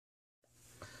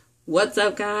What's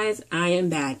up, guys? I am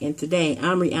back, and today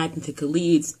I'm reacting to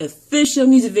Khalid's official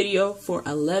music video for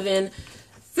 11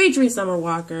 featuring Summer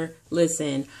Walker.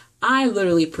 Listen, I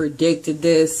literally predicted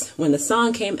this when the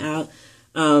song came out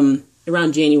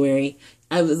around January.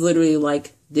 I was literally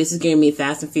like, this is gonna be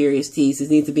Fast and Furious tease.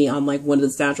 This needs to be on like one of the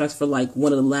soundtracks for like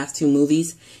one of the last two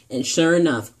movies. And sure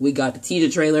enough, we got the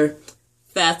teaser trailer.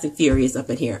 Fast and Furious up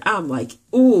in here. I'm like,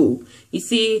 ooh. You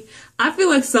see, I feel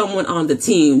like someone on the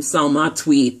team saw my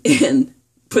tweet and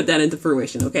put that into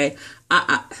fruition, okay?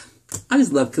 I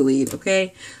just love Khalid,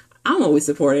 okay? I'm always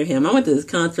supporting him. I went to this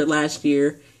concert last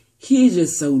year. He's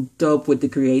just so dope with the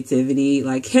creativity.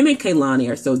 Like, him and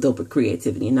Kaylani are so dope with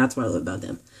creativity, and that's what I love about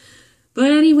them. But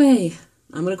anyway,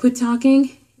 I'm going to quit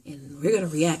talking, and we're going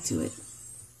to react to it.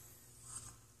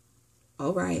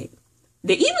 All right.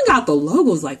 They even got the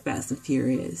logos like Fast and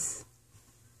Furious.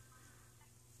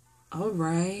 All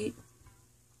right.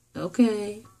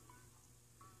 Okay.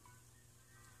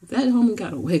 That homie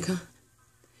got a wig on.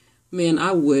 Man,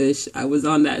 I wish I was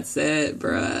on that set,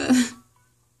 bruh.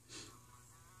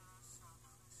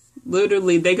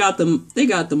 Literally, they got the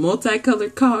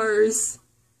multicolored cars.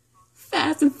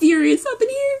 Fast and Furious up in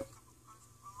here.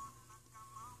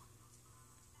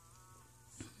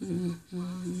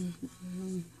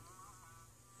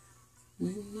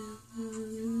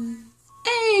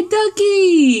 Hey,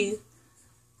 Ducky!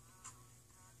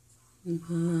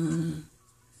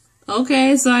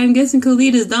 Okay, so I'm guessing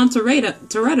Khalid is Dom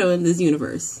Toretto in this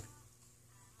universe.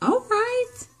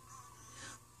 Alright.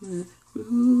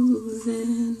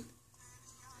 Cruising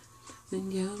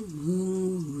in your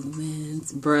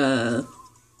movements. Bruh.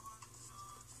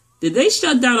 Did they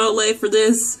shut down LA for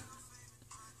this?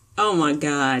 Oh my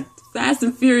god. Fast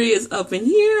and Furious up in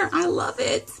here. I love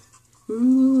it.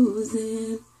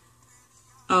 Cruising.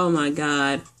 Oh my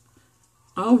god.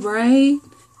 Alright.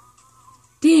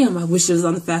 Damn, I wish it was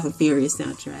on the Fast and Furious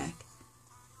soundtrack.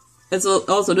 And so,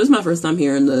 also, this is my first time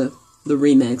hearing the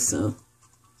remix, so.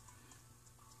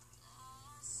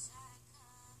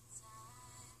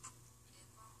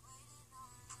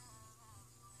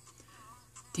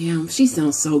 Damn, she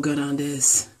sounds so good on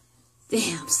this.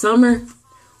 Damn, Summer.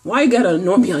 Why you gotta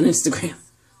ignore me on Instagram?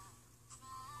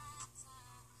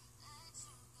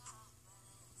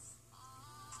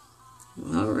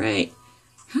 Alright.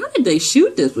 How did they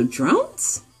shoot this? With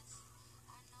drones?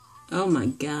 Oh my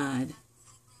god.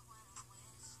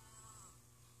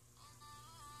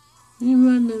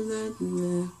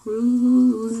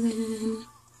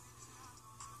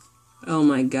 Oh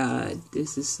my god.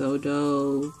 This is so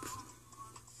dope.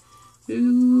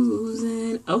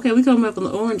 Okay, we coming up on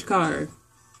the orange car.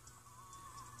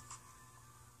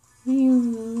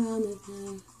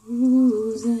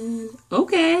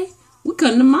 Okay. We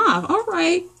cutting them off. All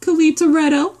right. Khalid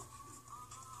Toretto.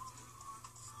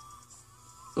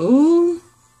 Oh.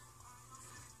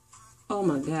 Oh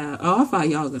my god. Oh, I thought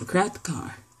y'all gonna crack the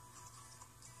car.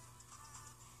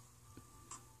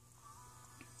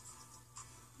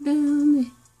 Down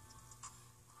there.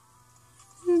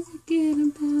 Forget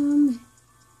about me.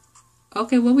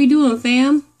 Okay, what we doing,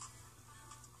 fam?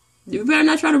 You better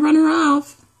not try to run her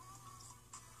off.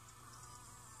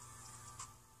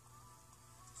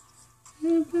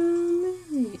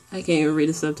 I can't even read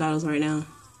the subtitles right now.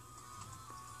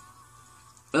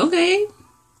 Okay.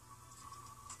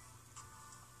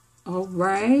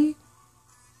 Alright.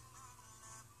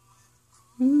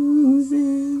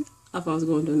 I thought I was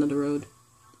going to another road.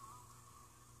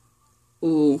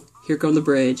 Ooh, here come the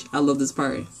bridge. I love this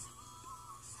part.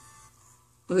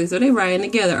 Okay, so they riding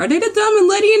together. Are they the Dom and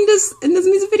Letty in this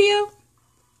music video?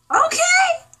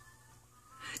 Okay!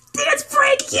 Dance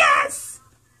break, yes!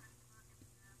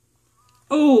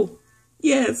 Oh,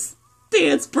 yes.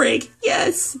 Dance break,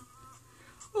 yes.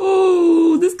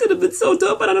 Oh, this could have been so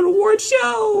dope at an award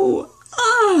show.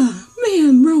 Ah,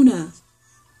 man, Rona.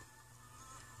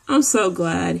 I'm so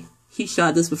glad he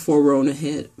shot this before Rona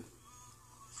hit.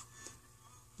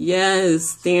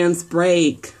 Yes, dance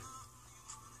break.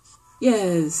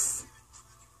 Yes.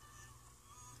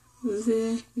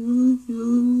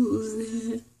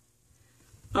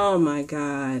 Oh my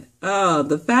god. Oh,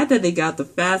 the fact that they got the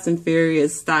Fast and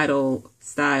Furious style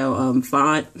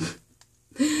font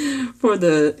for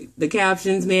the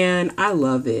captions, man. I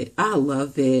love it. I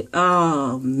love it.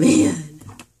 Oh man.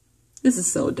 This is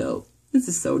so dope. This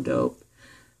is so dope.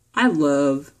 I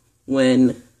love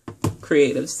when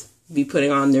creatives be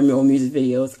putting on their own music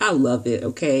videos. I love it,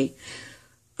 okay?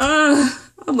 I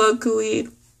love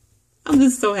Khalid. I'm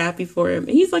just so happy for him.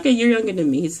 And he's like a year younger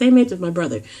than me. He's the same age as my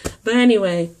brother. But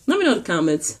anyway, let me know in the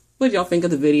comments what y'all think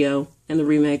of the video and the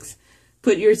remix.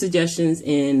 Put your suggestions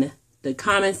in the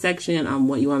comment section on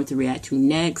what you want me to react to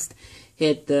next.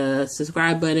 Hit the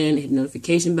subscribe button, hit the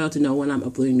notification bell to know when I'm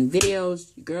uploading new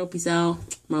videos. Your girl, peace out.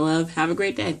 My love, have a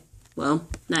great day. Well,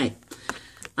 night.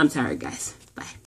 I'm tired, guys.